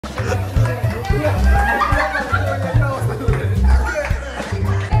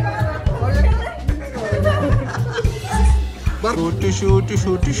Shoot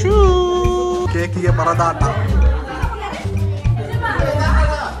ಕೇಕಿಗೆ ಪರದಾಟ.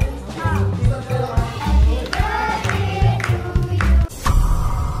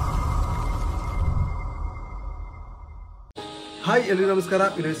 Hi ಎಲ್ಲರಿಗೂ ನಮಸ್ಕಾರ.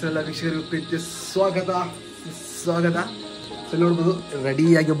 ಎಲ್ಲ ವೀಕ್ಷಕರಿಗೂ ಪ್ರೀತಿಯ ಸ್ವಾಗತ. ನೋಡ್ಬೋದು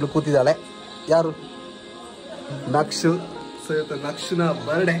ರೆಡಿಯಾಗಿ ಒಬ್ಳು ಕೂತಿದ್ದಾಳೆ. ಯಾರು? ನಕ್ಷು. ಸೊ ಇವತ್ತು ನಕ್ಷುನ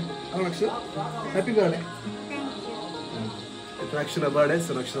birthday. ನಕ್ಷು happy birthday. ನಕ್ಷುನ birthday.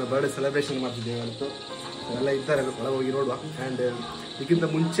 So ನಕ್ಷುನ birthday celebration ಮಾಡ್ತಿದ್ದೇವೆ ಇವತ್ತು. ಎಲ್ಲ ಇದ್ದಾರೆ, ಒಳಗೆ ಹೋಗಿ ನೋಡುವ. ಆ್ಯಂಡ್ ಇದಕ್ಕಿಂತ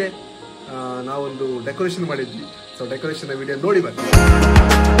ಮುಂಚೆ ನಾವೊಂದು ಡೆಕೋರೇಷನ್ ಮಾಡಿದ್ವಿ. ಸೊ ಡೆಕೋರೇಷನ್ ವಿಡಿಯೋ ನೋಡಿ ಬನ್ನಿ.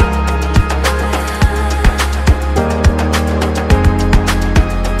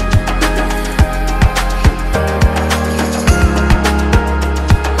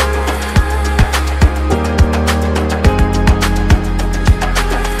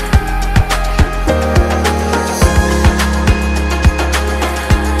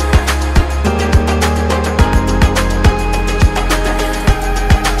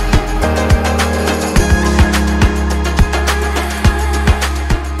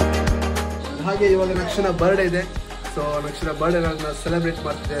 ಇವಾಗ ನಕ್ಷುನ ಬರ್ಡೇ ಇದೆ. ಸೊ ನಕ್ಷುನ ಬರ್ಡೇ ನಾವು ಸೆಲೆಬ್ರೇಟ್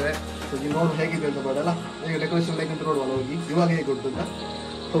ಮಾಡ್ತಿದ್ದೇವೆ. ಸೊ ನೀವು ನೋಡಿ ಹೇಗಿದೆ ಅಂತ ಮಾಡಲ್ಲ, ಈಗ ಡೆಕೋರೇಷನ್ ಹೇಗೆ ಅಂತ ನೋಡುವ. ಹೋಗಿ ಇವಾಗ ಹೇಗೆ ಕೊಡ್ತು ಅಂತ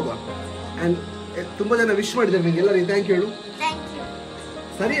ಹೋಗುವ. ಆ್ಯಂಡ್ ತುಂಬ ಜನ ವಿಶ್ ಮಾಡಿದ್ದಾರೆ ನಿಮ್ಗೆ ಎಲ್ಲರಿಗೂ. ಥ್ಯಾಂಕ್ ಯು ಹೇಳು.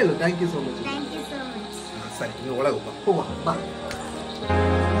 ಸರಿ ಹೇಳು. Thank you so much. ಸರಿ, ನೀವು ಒಳಗೆ ಹೋಗುವ. ಬಾ.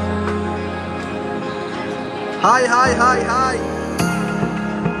 Hi hi hi hi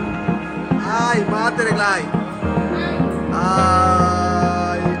hi ಮಾತಾಡಲಾಯ್.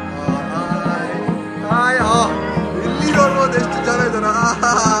 ಇಲ್ಲಿ ನೋಡ್ಬೋದು ಎಷ್ಟು ಜನ ಇದ್ದಾರ.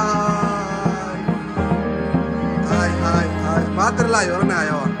 ಮಾತ್ರಲ್ಲ ಇವರನ್ನೇ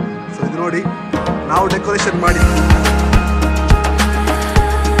ಆಯವ. ಸೊ ಇದು ನೋಡಿ ನಾವು ಡೆಕೋರೇಷನ್ ಮಾಡಿದ್ವಿ.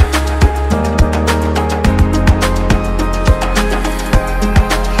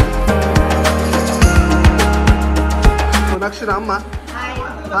 ನಕ್ಷರ ಅಮ್ಮ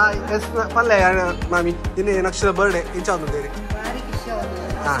ಹಾಯ್. ಎಸ್ ಪಲ್ಲೆ ಮಾಮಿ ಇನ್ನೇ ನಕ್ಷರ ಬರ್ಡೇ ಇಂಚಾಂದೇರಿ.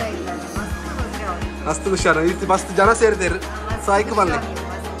 ಹಾ ಮಸ್ತ್ ಖುಷಿಯಾರ. ಇದು ಮಸ್ತ್ ಜನ ಸೇರ್ತಾರೆ. ಸೊ ಆಯ್ಕೆ ಬನ್ನಿ.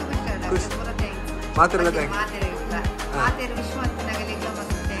 ಖುಷಿ ಮಾತಿರಲ್ಲ. ಥ್ಯಾಂಕ್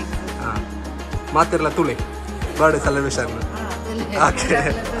ಹಾಂ ಮಾತಿರಲ್ಲ ತುಳಿ birthday celebration. Okay.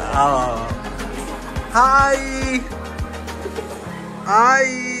 Hi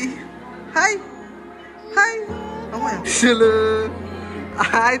hi hi hi ತ್ರಿಶೂಲು.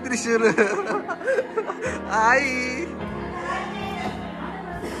 Hi ತ್ರಿಶೂಲು. Hi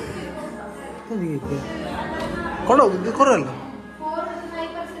ಕೊಡೋದು ಕೊಡಲ್ಲ.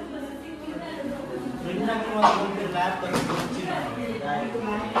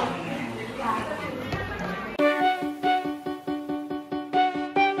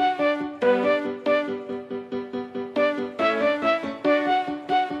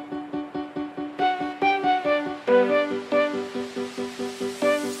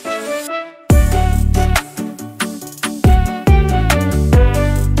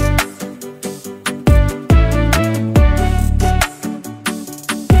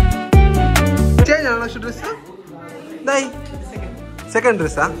 ಡ್ರೆಸ್ ದೈ ಸೆಕೆಂಡ್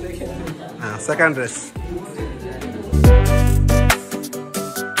ಡ್ರೆಸ್ಸಾ? ಹಾಂ ಸೆಕೆಂಡ್ ಡ್ರೆಸ್.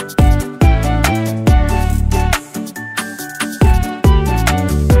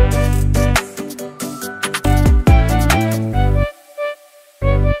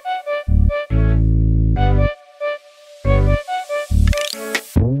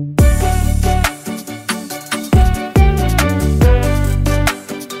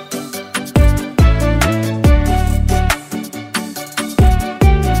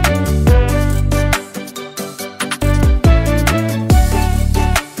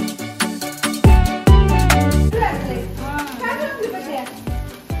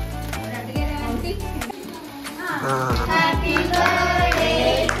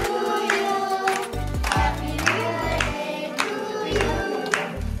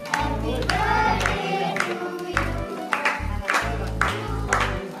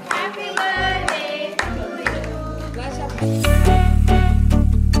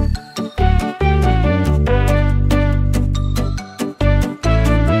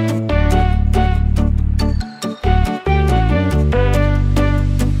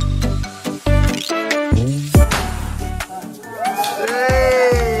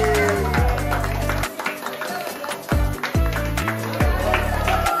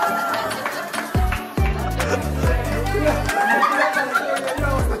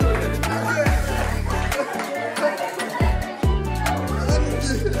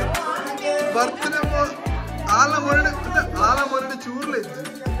 ബർത്ത്ഡേ ആലമോരുടെ ചൂറിലെത്തി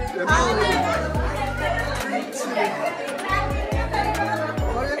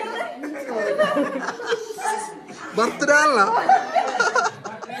ബർത്ത്ഡേ അല്ല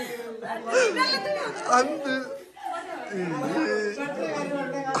അന്ത്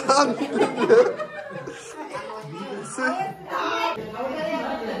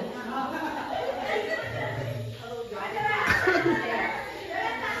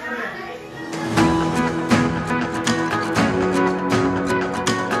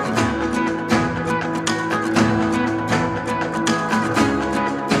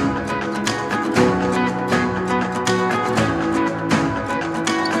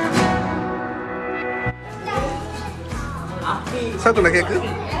satu nak kek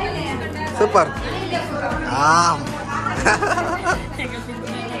super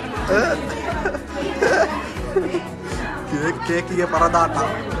kek ya para data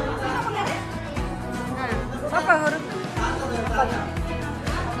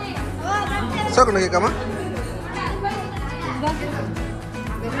satu nak kek kamu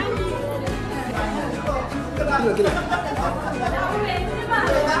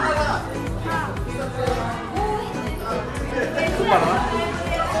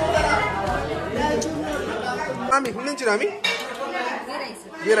Ami, hunci Ami?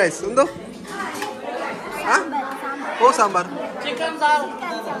 Ghee rice, undo? Ah? Oh sambar. Chicken sar.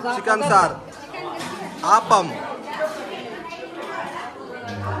 Chicken sar. Apam.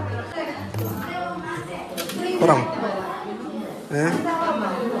 Kurang.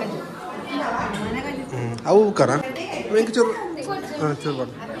 Aku bukan ah? Main kecur. Cur ban.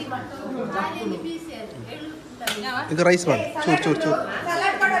 Itu rice ban. Cur.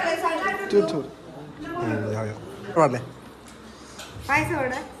 Cur. What?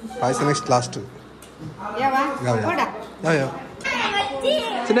 Paisa next last. Yeah.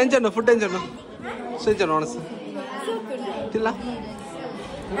 Sinenjano food enjano. Sinenjano honest. Tilla.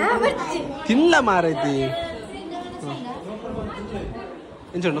 Tilla marati.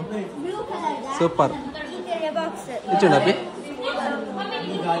 Enjano. Super. Enjano api.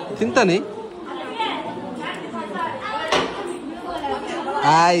 Tintani.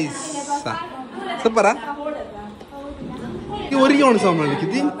 Ice. Super ah. Orion samani ki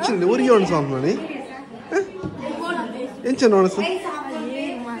dinchinde Orion samani enchen onası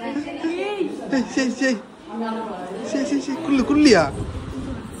şey kulliya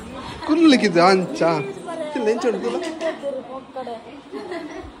kulli ki ancha tin enchen tula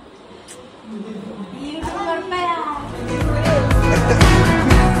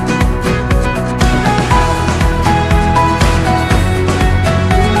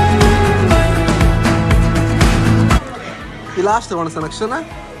The last one is an action.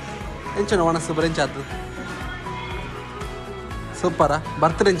 Enchana one is super enchatu. Super.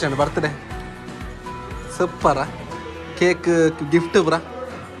 Birthday enchana birthday. Super. Cake gift bra.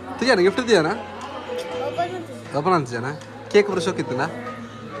 Tujana gift tujana. Open tujana. Cake bra show kitna.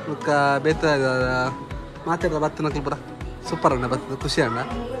 Uka beta mater da battana kilbra. Super na batta kushi anna.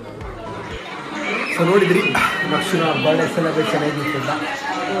 So nodidri Nakshuna birthday celebration agittu.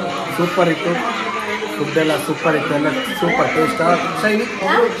 Super ittu. Food ಎಲ್ಲ super ಇತ್ತು ಎಲ್ಲ super taste shiny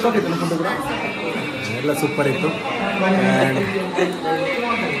ಸೋಕಿತ್ತು food ಕೂಡ ಎಲ್ಲ super ಇತ್ತು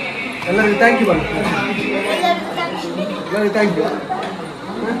ಎಲ್ಲರಿಗೂ thank you ಬನ್ನಿ ಎಲ್ಲರಿಗೂ thank you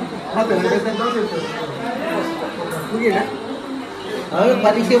ಅವರು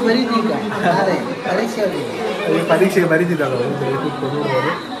ಪರೀಕ್ಷೆ ಬರೀತೀಗ ಪರೀಕ್ಷೆಗೆ ಬರೀತಿದ್ದಾರೆ ಕೂತ್ಕೊಂಡು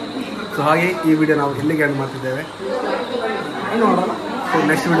ಸೊ ಹಾಗೆ ಈ ವಿಡಿಯೋ ನಾವು ಇಲ್ಲಿಗೆ ಎಂಡ್ ಮಾಡ್ತಿದ್ದೇವೆ ನೋಡೋಣ. So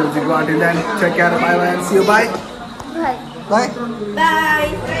next video will go until then. Take care. Bye and see you. Bye. Bye.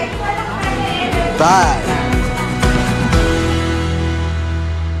 Bye.